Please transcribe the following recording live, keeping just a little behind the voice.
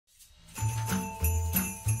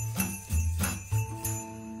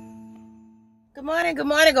Good morning, good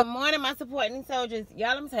morning, good morning, my supporting soldiers.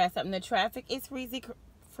 Y'all, let me tell you something. The traffic is freaking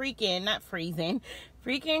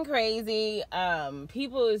crazy.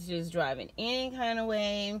 People is just driving any kind of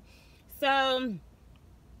way. So,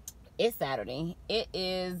 it's Saturday. It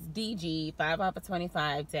is DG, 5 off of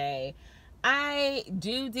 25 day. I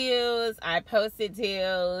do deals. I posted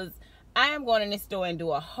deals. I am going in the store and do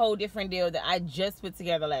a whole different deal that I just put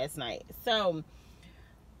together last night. So,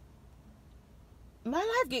 my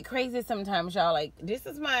life get crazy sometimes, y'all. Like, this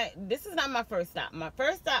is not my first stop. My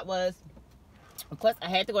first stop was, of course, I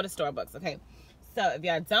had to go to Starbucks, okay? So, if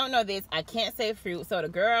y'all don't know this, I can't say fruit. So, the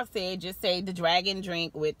girl said, just say the dragon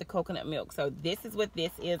drink with the coconut milk. So, this is what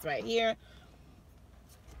this is right here.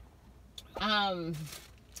 And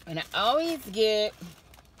I always get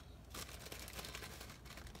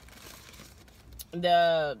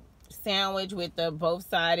the sandwich with the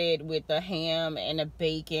both-sided, with the ham and the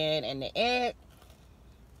bacon and the egg.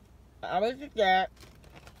 I always get that.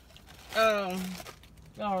 They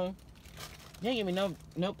didn't give me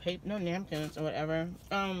no paper, no napkins or whatever.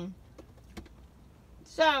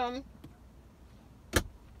 So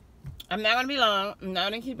I'm not gonna be long. I'm not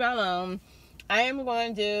gonna keep y'all long. I am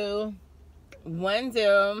going to do one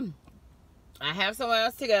deal. I have somewhere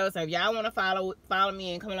else to go, so if y'all want to follow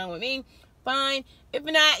me and come along with me, fine. If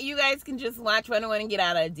not, you guys can just watch Run Away and get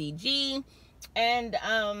out of DG. And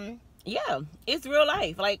yeah, it's real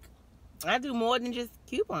life. Like, I do more than just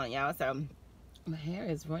coupon, y'all. So my hair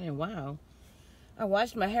is running wild. I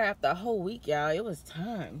washed my hair after a whole week, y'all. It was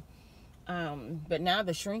time. But now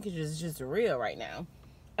the shrinkage is just real right now.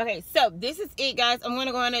 Okay, so this is it, guys. I'm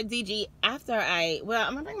gonna go on at DG after I'm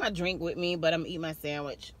gonna bring my drink with me, but I'm gonna eat my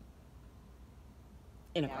sandwich.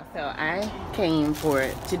 Anyway, so I came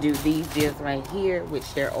to do these deals right here,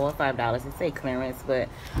 which they're all $5. It say clearance, but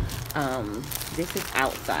this is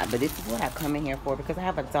outside. But this is what I come in here for because I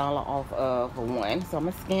have $1 off of one. So I'm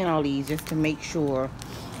gonna scan all these just to make sure,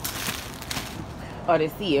 or to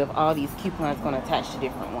see if all these coupons gonna attach to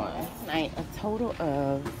different ones. Tonight, a total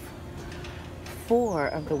of 4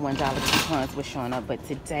 of the $1 coupons were showing up, but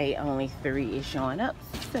today only 3 is showing up.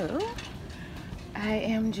 So I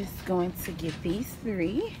am just going to get these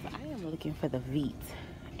 3. I am looking for the Veet,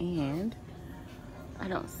 and I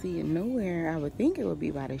don't see it nowhere. I would think it would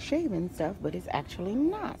be by the shaving stuff, but it's actually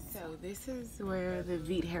not. So this is where the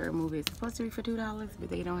Veet hair remover is supposed to be for $2, but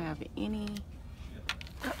they don't have any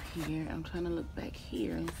up here. I'm trying to look back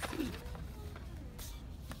here and see,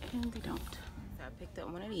 and they don't. So I picked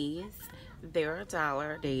up one of these. They're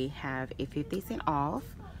 $1. They have a 50-cent off.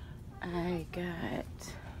 I got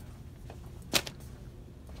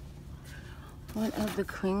one of the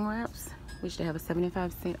cling wraps, which they have a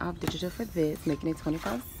 75-cent off digital for this, making it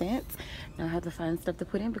 25 cents. Now I have to find stuff to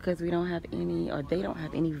put in because we don't have any, or they don't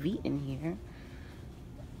have any Veet in here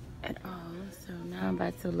at all. So now I'm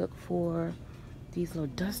about to look for these little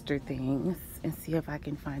duster things and see if I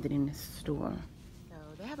can find it in this store. So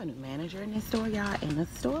they have a new manager in this store, y'all, and the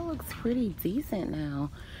store looks pretty decent now.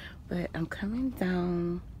 But I'm coming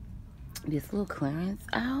down this little clearance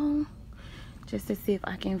aisle just to see if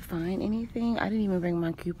I can find anything. I didn't even bring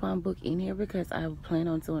my coupon book in here because I plan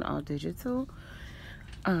on doing all digital.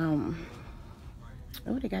 Oh,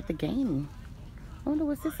 they got the game. I wonder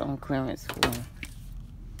what's this on clearance for.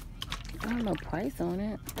 I don't know price on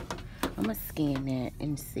it. I'm gonna scan that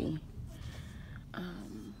and see.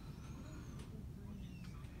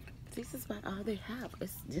 This is about all they have.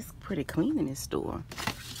 It's just pretty clean in this store.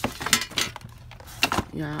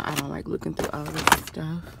 Yeah, I don't like looking through all this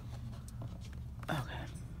stuff. Okay.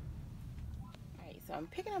 Alright, so I'm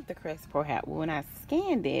picking up the Crest Pro hat. Well, when I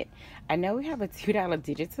scanned it, I know we have a $2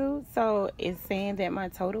 digital, so it's saying that my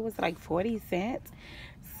total was like 40 cents.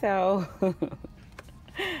 So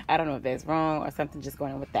I don't know if that's wrong or something just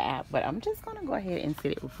going on with the app, but I'm just gonna go ahead and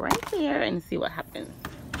sit it right there and see what happens.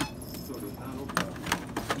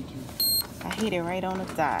 I hit it right on the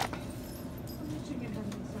dot.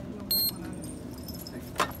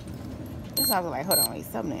 This I was like, hold on, wait,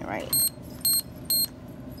 something ain't right.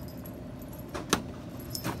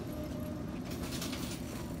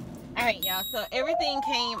 Alright, y'all, so everything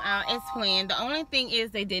came out as planned. The only thing is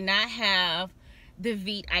they did not have the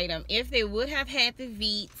Veet item. If they would have had the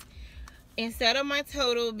Veet, instead of my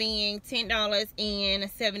total being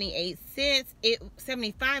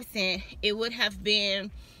 $10.75, it would have been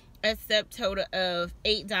a subtotal of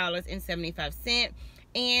 $8.75,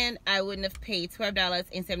 and I wouldn't have paid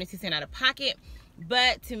 $12.72 out of pocket.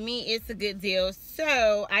 But to me, it's a good deal.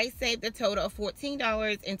 So I saved a total of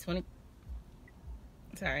 $14.25.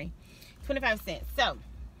 So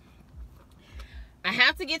I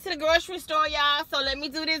have to get to the grocery store, y'all. So let me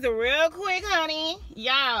do this real quick, honey.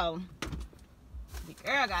 Y'all,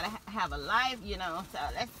 girl gotta have a life, you know. So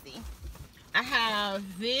let's see. I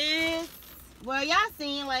have this. Well, y'all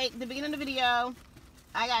seen like the beginning of the video.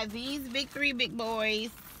 I got these three big boys.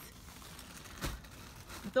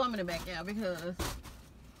 Throw them in the back out because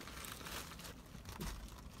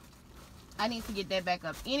I need to get that back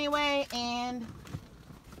up anyway. And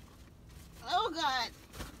oh god,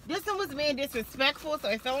 this one was being disrespectful, so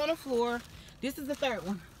it fell on the floor. This is the third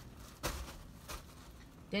one.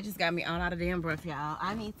 That just got me all out of damn breath, y'all.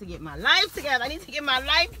 I need to get my life together. I need to get my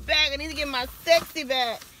life back. I need to get my sexy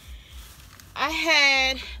back. I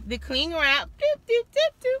had the cling wrap, doop, doop,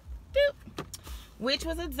 doop, doop, doop, which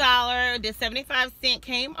was $1. The 75-cent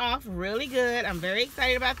came off really good. I'm very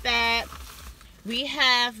excited about that. We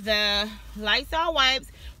have the Lysol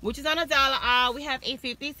wipes, which is on $1 off. We have a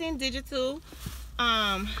 50-cent digital.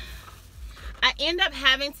 I end up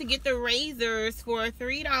having to get the razors for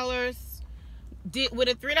 $3. With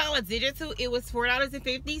a $3 digital, it was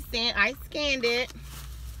 $4.50. I scanned it.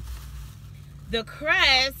 The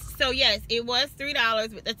crest, so yes, it was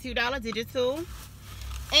 $3 with the $2 digital.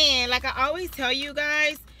 And like I always tell you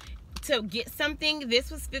guys, to get something, this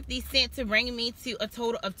was 50 cents to bring me to a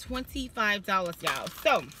total of $25, y'all.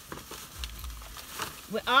 So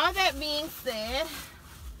with all that being said,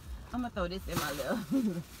 I'm gonna throw this in my little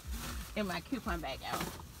in my coupon bag out.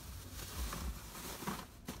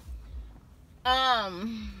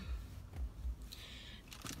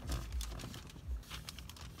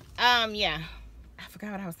 Yeah, I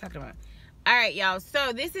forgot what I was talking about. All right, y'all,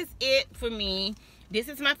 so this is it for me. This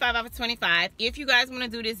is my 5 off of 25. If you guys want to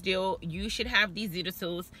do this deal, you should have these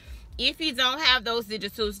digitals. If you don't have those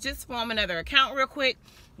digitals, just form another account real quick,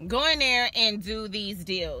 go in there and do these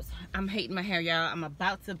deals. I'm hating my hair, y'all. I'm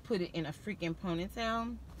about to put it in a freaking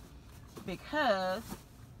ponytail because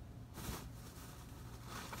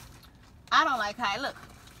I don't like how it looks.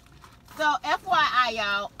 So FYI,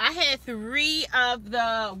 y'all, I had 3 of the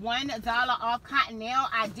 $1 off cotton nail.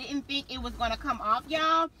 I didn't think it was going to come off,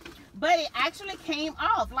 y'all, but it actually came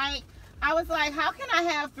off. Like, I was like, how can I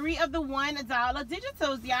have 3 of the $1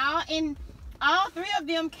 digitals, y'all? And all 3 of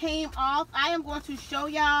them came off. I am going to show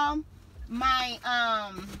y'all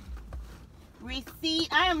my receipt.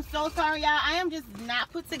 I am so sorry, y'all. I am just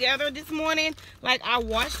not put together this morning. Like, I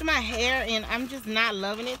washed my hair and I'm just not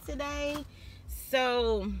loving it today.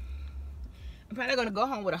 So I'm probably gonna go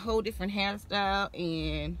home with a whole different hairstyle,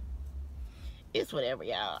 and it's whatever,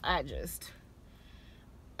 y'all. I just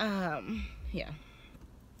yeah.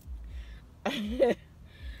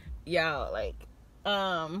 Y'all, like,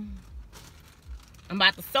 I'm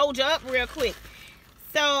about to soldier up real quick.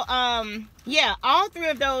 So yeah, all 3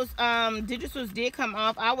 of those digitals did come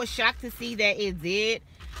off. I was shocked to see that it did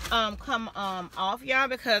come off, y'all,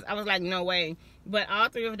 because I was like, no way. But all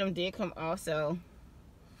 3 of them did come off. So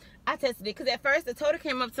I tested it because at first the total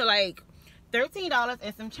came up to like $13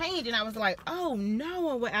 and some change, and I was like, oh no,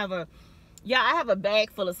 or whatever. Yeah, I have a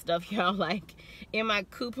bag full of stuff, y'all. Like, in my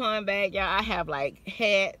coupon bag, y'all, I have like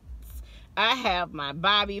hats, I have my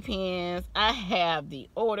bobby pins, I have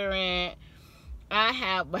deodorant, I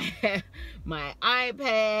have my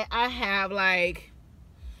iPad, I have like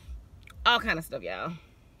all kind of stuff, y'all,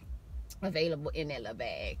 available in that little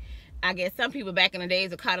bag. I guess some people back in the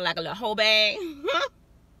days would call it like a little whole bag.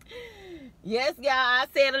 Yes, y'all, I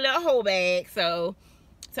said a little whole bag. So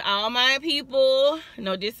to all my people,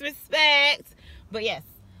 no disrespect, but yes,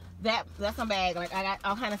 that's my bag. Like, I got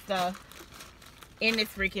all kind of stuff in this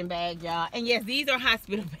freaking bag, y'all. And yes, these are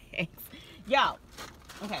hospital bags, y'all.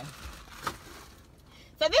 Okay,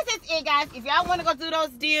 so this is it, guys. If y'all want to go do those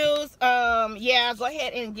deals, yeah, go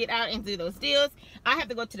ahead and get out and do those deals. I have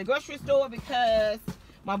to go to the grocery store because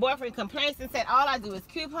my boyfriend complains and said all I do is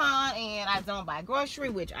coupon and I don't buy grocery,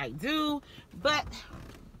 which I do. But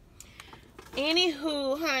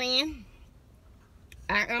anywho, honey,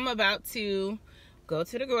 I am about to go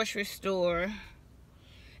to the grocery store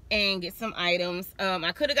and get some items.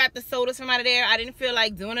 I could have got the sodas from out of there. I didn't feel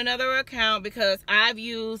like doing another account because I've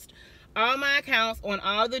used all my accounts on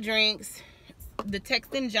all the drinks, the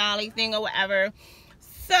Text and Jolly thing or whatever.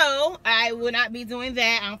 So I will not be doing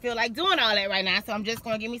that. I don't feel like doing all that right now. So I'm just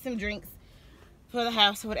going to give me some drinks for the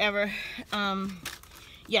house or whatever.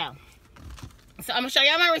 Yeah. So I'm going to show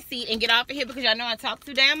y'all my receipt and get off of here because y'all know I talk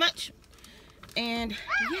too damn much. And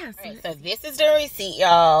yeah. So this is the receipt,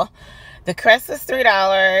 y'all. The crest was $3.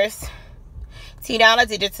 $2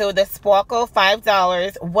 digital. The sparkle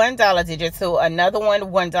 $5. $1 digital. Another one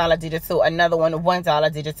 $1 digital. Another one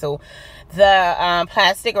 $1 digital. The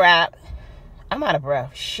plastic wrap. I'm out of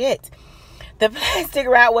breath. Shit. The plastic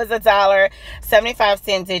wrap was $1,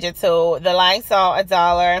 75-cent digital. The Lysol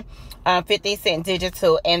 $1, 50-cent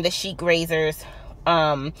digital, and the Chic razors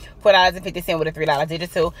 $4.50 with a $3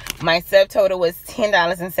 digital. My subtotal was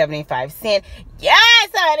 $10.75. Yes,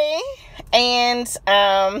 honey. And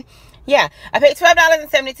yeah, I paid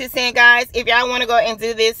 $12.72, guys. If y'all want to go and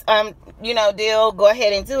do this deal, go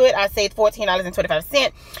ahead and do it. I saved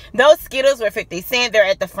 $14.25. Those Skittles were 50 cents. They're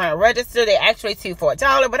at the front register. They actually two for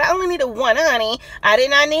 $1, but I only needed one, honey. I did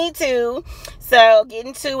not need two, so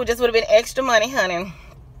getting two just would have been extra money, honey.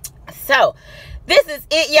 So this is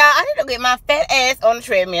it, y'all. I need to get my fat ass on the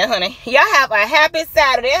treadmill, honey. Y'all have a happy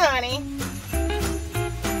Saturday, honey.